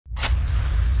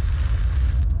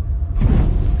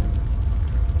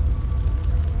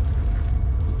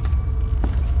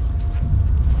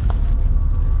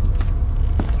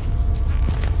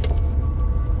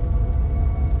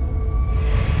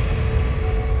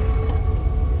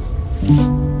As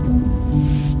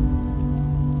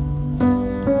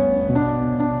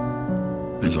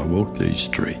I walk these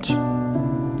streets,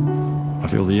 I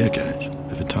feel the echoes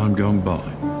of a time gone by,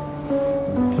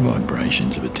 the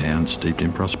vibrations of a town steeped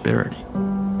in prosperity,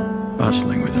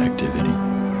 bustling with activity,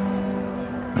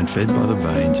 and fed by the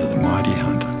veins of the mighty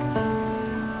hunter.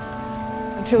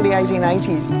 Until the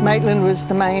 1880s, Maitland was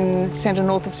the main centre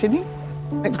north of Sydney.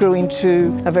 It grew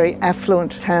into a very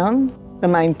affluent town, the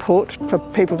main port for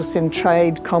people to send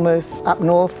trade, commerce up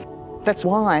north. That's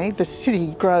why the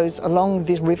city grows along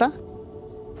this river.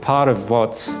 Part of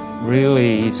what's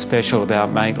really special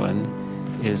about Maitland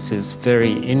is this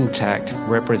very intact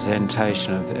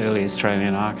representation of early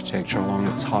Australian architecture along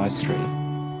its high street.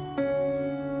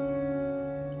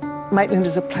 Maitland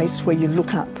is a place where you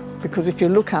look up, because if you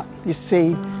look up, you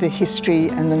see the history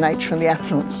and the nature and the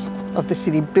affluence of the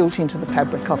city built into the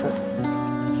fabric of it.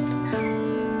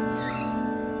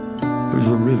 It was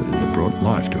the river that brought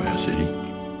life to our city.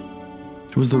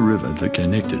 It was the river that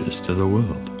connected us to the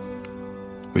world.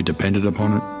 We depended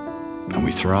upon it, and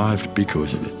we thrived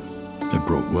because of it. It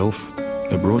brought wealth,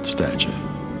 it brought stature,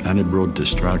 and it brought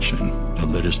destruction that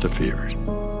led us to fear it.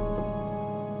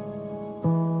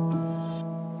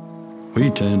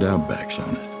 We turned our backs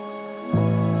on it.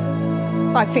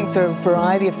 I think there are a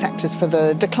variety of factors for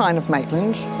the decline of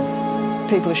Maitland.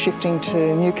 People are shifting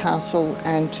to Newcastle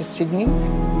and to Sydney.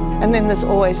 And then there's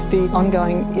always the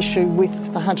ongoing issue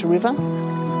with the Hunter River.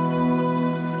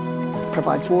 It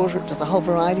provides water, it does a whole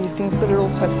variety of things, but it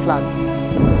also floods.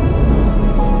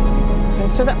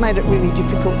 And so that made it really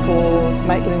difficult for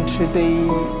Maitland to be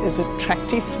as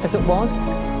attractive as it was.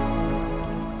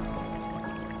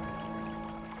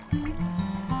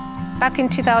 Back in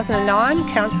 2009,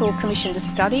 Council commissioned a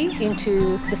study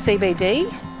into the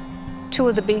CBD. Two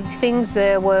of the big things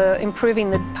there were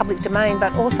improving the public domain,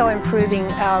 but also improving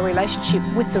our relationship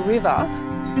with the river.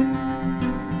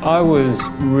 I was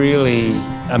really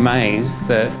amazed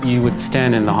that you would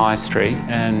stand in the high street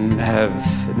and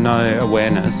have no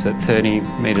awareness that 30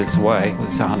 metres away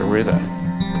was the Hunter River.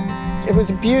 It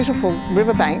was a beautiful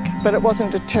riverbank, but it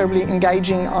wasn't terribly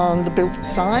engaging on the built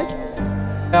side.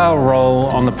 Our role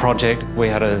on the project, we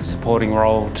had a supporting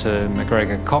role to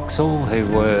McGregor Coxall, who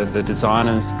were the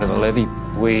designers for the levee.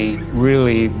 We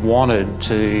really wanted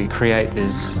to create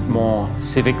this more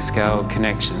civic scale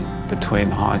connection between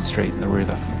the high street and the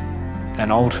river.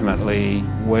 And ultimately,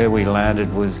 where we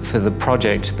landed was for the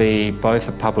project to be both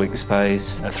a public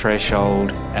space, a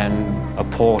threshold, and a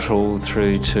portal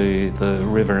through to the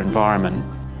river environment.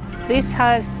 This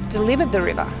has delivered the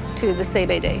river to the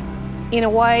CBD in a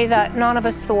way that none of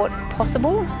us thought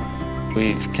possible.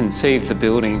 We've conceived the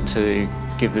building to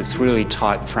give this really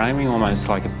tight framing, almost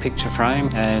like a picture frame,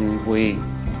 and we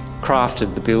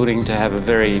crafted the building to have a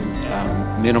very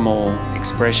minimal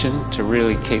expression to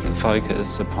really keep the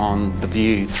focus upon the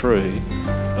view through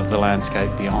of the landscape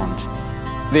beyond.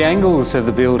 The angles of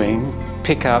the building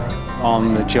pick up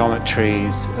on the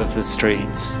geometries of the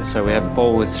streets. So we have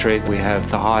Balworth Street, we have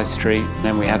the High Street, and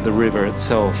then we have the river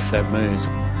itself that moves.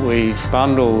 We've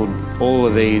bundled all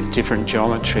of these different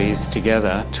geometries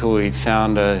together till we've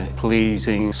found a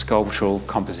pleasing sculptural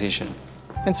composition.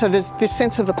 And so there's this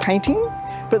sense of a painting,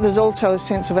 but there's also a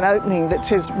sense of an opening that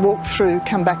says walk through,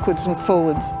 come backwards and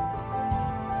forwards.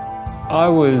 I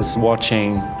was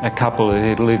watching a couple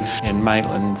who lived in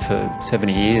Maitland for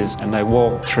 70 years, and they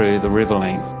walked through the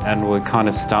Riverlink and were kind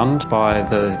of stunned by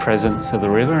the presence of the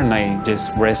river, and they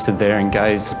just rested there and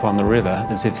gazed upon the river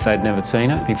as if they'd never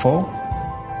seen it before.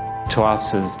 To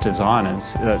us as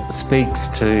designers, that speaks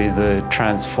to the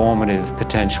transformative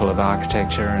potential of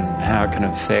architecture and how it can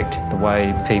affect the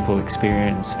way people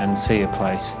experience and see a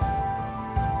place.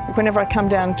 Whenever I come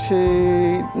down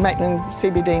to Maitland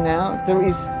CBD now, there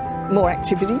is more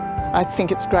activity. I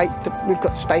think it's great that we've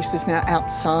got spaces now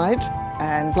outside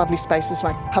and lovely spaces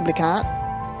like public art.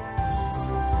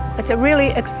 It's a really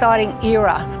exciting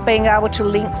era, being able to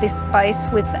link this space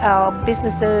with our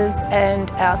businesses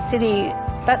and our city.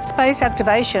 That space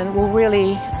activation will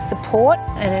really support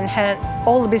and enhance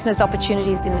all the business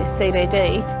opportunities in this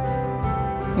CBD.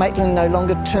 Maitland no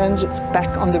longer turns its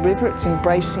back on the river, it's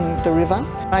embracing the river.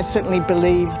 I certainly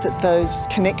believe that those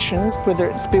connections, whether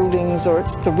it's buildings or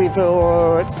it's the river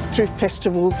or it's through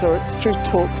festivals or it's through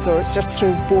talks or it's just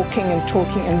through walking and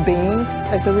talking and being,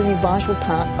 is a really vital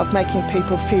part of making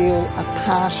people feel a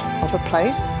part of a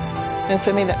place. And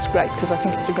for me that's great because I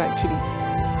think it's a great city.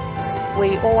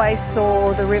 We always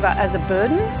saw the river as a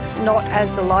burden, not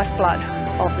as the lifeblood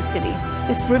of the city.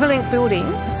 This Riverlink Building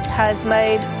has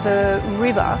made the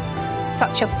river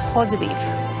such a positive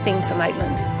thing for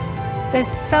Maitland. There's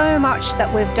so much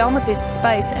that we've done with this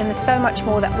space and there's so much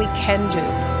more that we can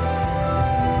do.